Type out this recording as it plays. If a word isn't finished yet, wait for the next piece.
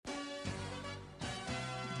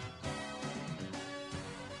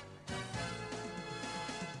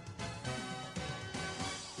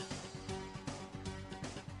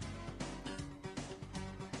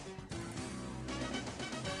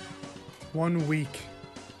1 week.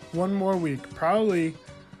 One more week. Probably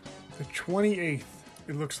the 28th,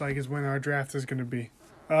 it looks like, is when our draft is going to be.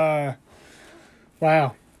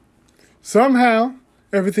 Wow. Somehow,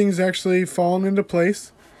 everything's actually fallen into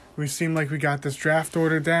place. We seem like we got this draft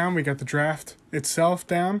order down. We got the draft itself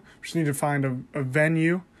down. We just need to find a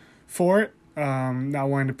venue for it. Not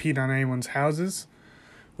wanting to pee on anyone's houses.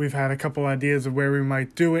 We've had a couple ideas of where we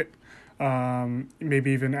might do it.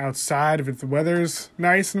 Maybe even outside if the weather's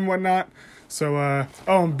nice and whatnot. So,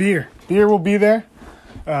 and beer. Beer will be there.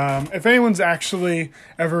 If anyone's actually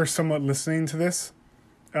ever somewhat listening to this,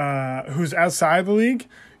 who's outside the league,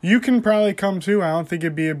 you can probably come too. I don't think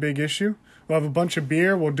it'd be a big issue. We'll have a bunch of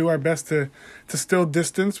beer. We'll do our best to still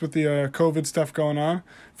distance with the COVID stuff going on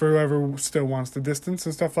for whoever still wants to distance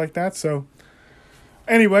and stuff like that. So,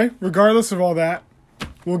 anyway, regardless of all that,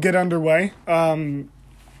 we'll get underway.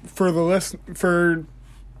 For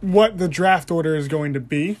what the draft order is going to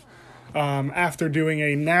be, after doing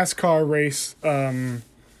a NASCAR race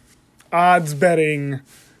odds betting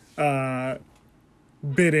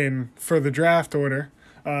bid in for the draft order.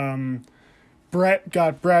 Brett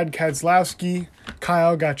got Brad Keselowski,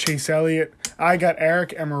 Kyle got Chase Elliott, I got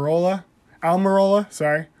Eric Almirola,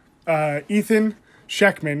 Ethan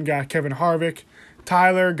Scheckman got Kevin Harvick,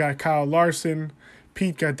 Tyler got Kyle Larson,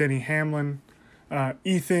 Pete got Denny Hamlin,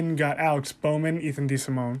 Ethan got Alex Bowman, Ethan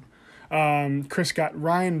DeSimone, Chris got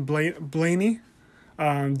Ryan Blaney,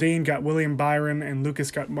 Dane got William Byron, and Lucas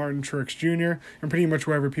got Martin Truex Jr., and pretty much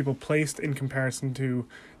wherever people placed in comparison to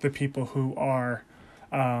the people who are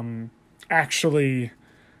actually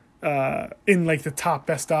in like the top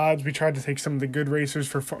best odds. We tried to take some of the good racers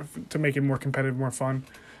to make it more competitive, more fun,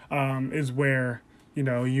 is where,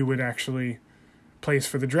 you would actually place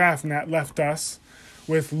for the draft. And that left us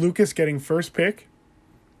with Lucas getting first pick.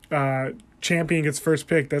 Champion gets first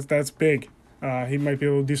pick. That's big. He might be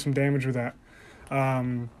able to do some damage with that.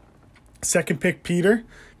 Second pick, Peter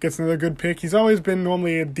gets another good pick. He's always been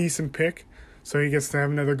normally a decent pick, so he gets to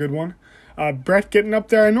have another good one. Brett getting up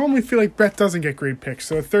there. I normally feel like Brett doesn't get great picks,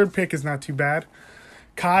 so the third pick is not too bad.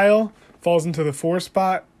 Kyle falls into the 4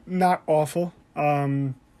 spot. Not awful.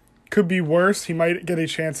 Could be worse. He might get a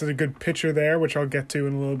chance at a good pitcher there, which I'll get to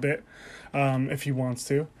in a little bit if he wants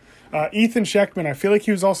to. Ethan Scheckman, I feel like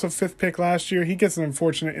he was also 5th pick last year. He gets an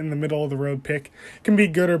unfortunate in the middle of the road pick. Can be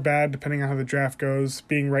good or bad depending on how the draft goes,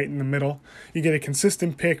 being right in the middle. You get a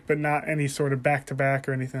consistent pick, but not any sort of back-to-back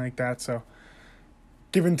or anything like that, so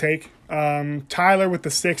give and take. Tyler with the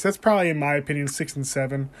 6, that's probably, in my opinion, 6 and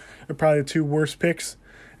 7 are probably the 2 worst picks.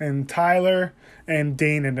 And Tyler and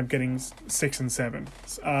Dane end up getting 6 and 7,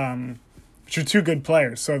 which are 2 good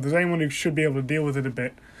players. So if there's anyone who should be able to deal with it a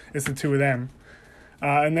bit, it's the 2 of them.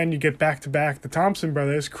 And then you get back-to-back the Thompson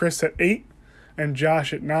brothers, Chris at 8 and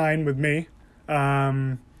Josh at 9 with me.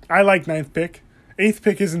 I like 9th pick. 8th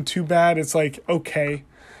pick isn't too bad. It's like, okay.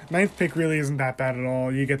 9th pick really isn't that bad at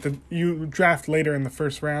all. You draft later in the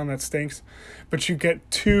first round, that stinks. But you get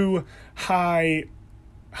 2 high-end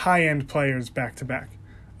players back-to-back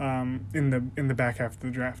in the back half of the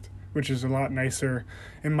draft, which is a lot nicer,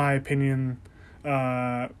 in my opinion,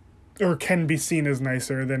 or can be seen as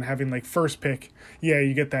nicer than having like first pick. Yeah,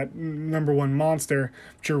 you get that number 1 monster,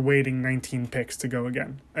 but you're waiting 19 picks to go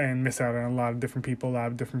again and miss out on a lot of different people, a lot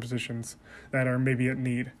of different positions that are maybe at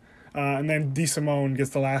need. And then DeSimone gets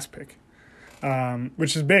the last pick,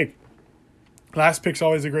 which is big. Last pick's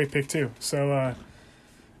always a great pick too. So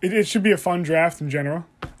it should be a fun draft in general.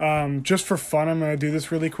 Just for fun, I'm going to do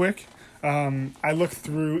this really quick. I looked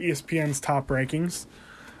through ESPN's top rankings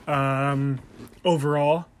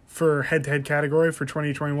overall for head-to-head category for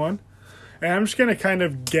 2021. And I'm just going to kind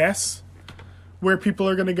of guess where people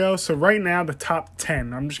are going to go. So right now, the top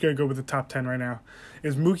 10, I'm just going to go with the top 10 right now,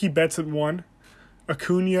 is Mookie Betts at 1,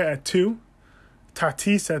 Acuna at 2,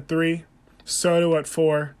 Tatis at 3, Soto at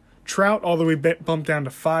 4, Trout all the way bumped down to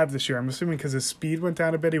 5 this year. I'm assuming because his speed went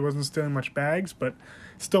down a bit. He wasn't stealing much bags, but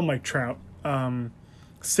still Mike Trout.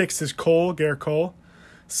 6 is Garrett Cole.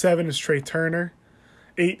 7 is Trey Turner.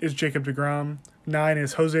 8 is Jacob deGrom. 9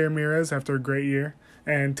 is Jose Ramirez after a great year.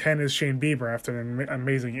 And 10 is Shane Bieber after an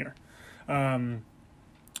amazing year.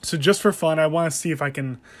 So just for fun, I want to see if I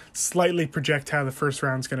can slightly project how the first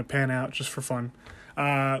round's going to pan out, just for fun.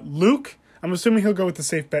 Luke, I'm assuming he'll go with the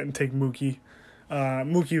safe bet and take Mookie.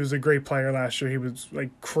 Mookie was a great player last year. He was like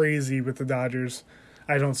crazy with the Dodgers.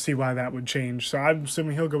 I don't see why that would change. So I'm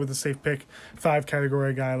assuming he'll go with the safe pick, 5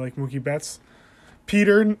 category guy like Mookie Betts.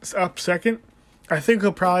 Peter's up 2nd. I think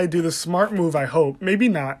he'll probably do the smart move, I hope. Maybe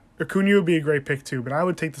not. Acuna would be a great pick too, but I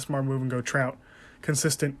would take the smart move and go Trout.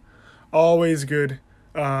 Consistent. Always good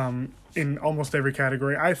in almost every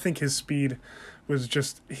category. I think his speed was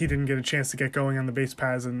just he didn't get a chance to get going on the base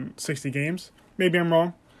paths in 60 games. Maybe I'm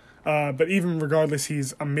wrong. But even regardless,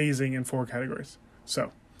 he's amazing in 4 categories.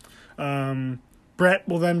 So, Brett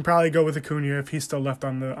will then probably go with Acuna if he's still left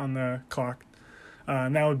on the clock.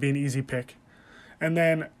 And that would be an easy pick. And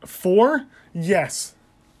then 4, yes,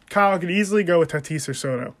 Kyle could easily go with Tatis or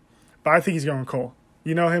Soto. But I think he's going Cole.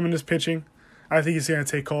 You know him and his pitching. I think he's going to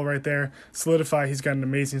take Cole right there, solidify. He's got an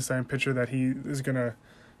amazing starting pitcher that he is going to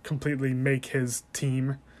completely make his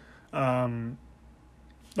team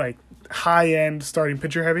like high-end starting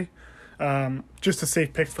pitcher heavy. Just a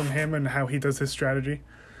safe pick from him and how he does his strategy.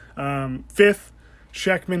 5th,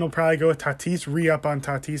 Sheckman will probably go with Tatis, re-up on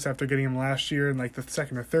Tatis after getting him last year in like the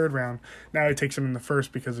 2nd or 3rd round. Now he takes him in the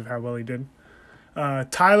 1st because of how well he did.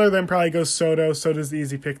 Tyler then probably goes Soto. Soto's the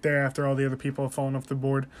easy pick there after all the other people have fallen off the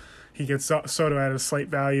board. He gets Soto at a slight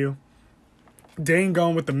value. Dane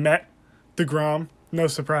going with the Met, DeGrom. No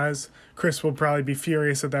surprise. Chris will probably be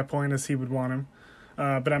furious at that point as he would want him.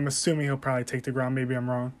 But I'm assuming he'll probably take DeGrom. Maybe I'm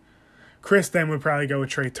wrong. Chris then would probably go with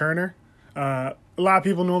Trey Turner. A lot of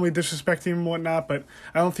people normally disrespect him and whatnot, but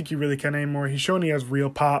I don't think you really can anymore. He's shown he has real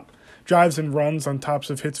pop. Drives and runs on tops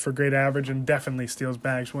of hits for great average and definitely steals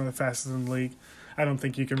bags, one of the fastest in the league. I don't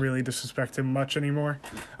think you can really disrespect him much anymore.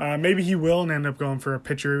 Maybe he will and end up going for a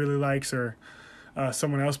pitcher he really likes or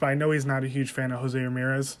someone else, but I know he's not a huge fan of Jose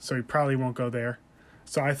Ramirez, so he probably won't go there.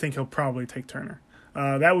 So I think he'll probably take Turner.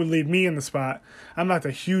 That would leave me in the spot. I'm not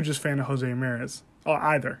the hugest fan of Jose Ramirez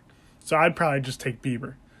either, so I'd probably just take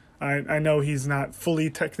Bieber. I know he's not fully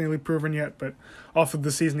technically proven yet, but off of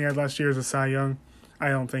the season he had last year as a Cy Young, I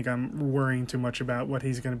don't think I'm worrying too much about what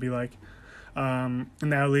he's going to be like. And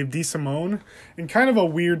now leave DeSimone in kind of a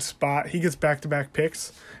weird spot. He gets back-to-back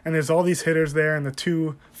picks, and there's all these hitters there, and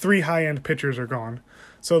the 3 high-end pitchers are gone.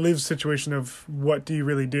 So it leaves a situation of what do you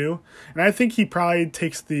really do? And I think he probably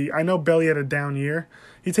takes I know Belly had a down year.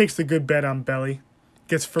 He takes the good bet on Belly,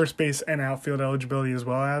 gets first base and outfield eligibility as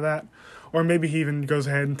well out of that. Or maybe he even goes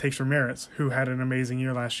ahead and takes Ramirez, who had an amazing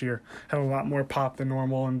year last year, had a lot more pop than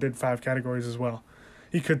normal and did 5 categories as well.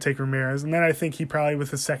 He could take Ramirez. And then I think he probably,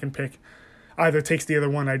 with his second pick, either takes the other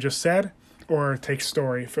one I just said or takes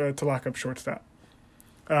Story to lock up shortstop.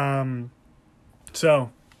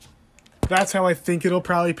 So that's how I think it'll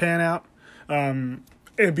probably pan out.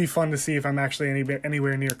 It'd be fun to see if I'm actually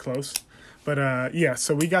anywhere near close. But yeah,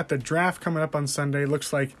 so we got the draft coming up on Sunday.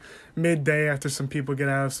 Looks like midday after some people get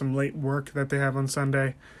out of some late work that they have on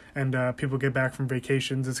Sunday and people get back from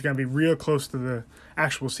vacations. It's going to be real close to the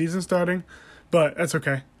actual season starting, but that's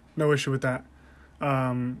okay. No issue with that.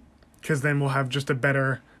 Because then we'll have just a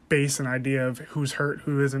better base and idea of who's hurt,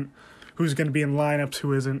 who isn't, who's going to be in lineups,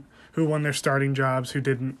 who isn't, who won their starting jobs, who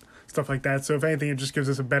didn't, stuff like that. So if anything, it just gives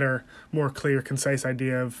us a better, more clear, concise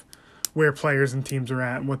idea of where players and teams are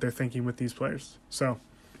at and what they're thinking with these players. So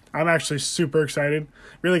I'm actually super excited.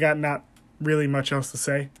 Really got not really much else to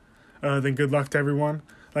say than good luck to everyone.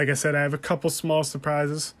 Like I said, I have a couple small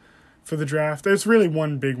surprises for the draft. There's really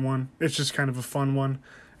one big one. It's just kind of a fun one.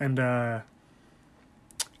 And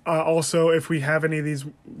also, if we have any of these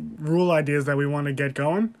rule ideas that we want to get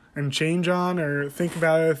going and change on or think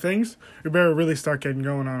about other things, we better really start getting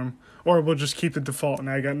going on them. Or we'll just keep the default, and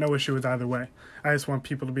I got no issue with either way. I just want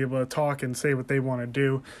people to be able to talk and say what they want to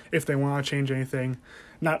do, if they want to change anything,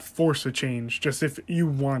 not force a change, just if you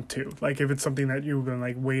want to. Like, if it's something that you've been,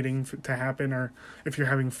 like, waiting to happen, or if you're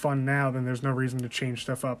having fun now, then there's no reason to change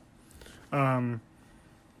stuff up. But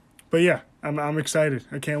yeah, I'm excited.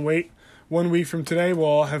 I can't wait. 1 week from today, we'll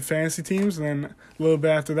all have fantasy teams, and then a little bit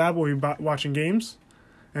after that, we'll be watching games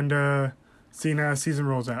and seeing how the season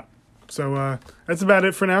rolls out. So that's about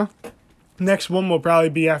it for now. Next one will probably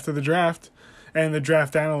be after the draft and the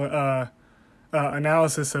draft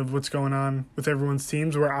analysis of what's going on with everyone's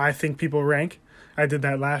teams, where I think people rank. I did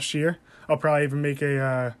that last year. I'll probably even make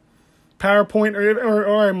a PowerPoint,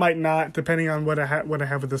 or I might not, depending on what I have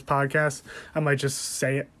with this podcast. I might just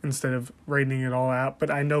say it instead of writing it all out.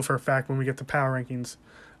 But I know for a fact when we get to power rankings,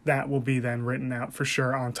 that will be then written out for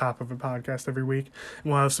sure on top of a podcast every week.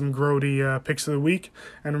 And we'll have some grody picks of the week.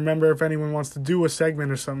 And remember, if anyone wants to do a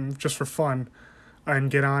segment or something just for fun and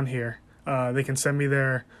get on here, they can send me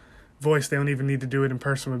their voice. They don't even need to do it in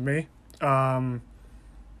person with me.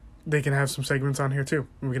 They can have some segments on here too,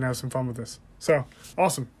 and we can have some fun with this. So,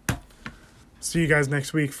 awesome. See you guys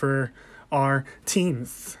next week for our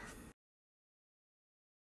teams.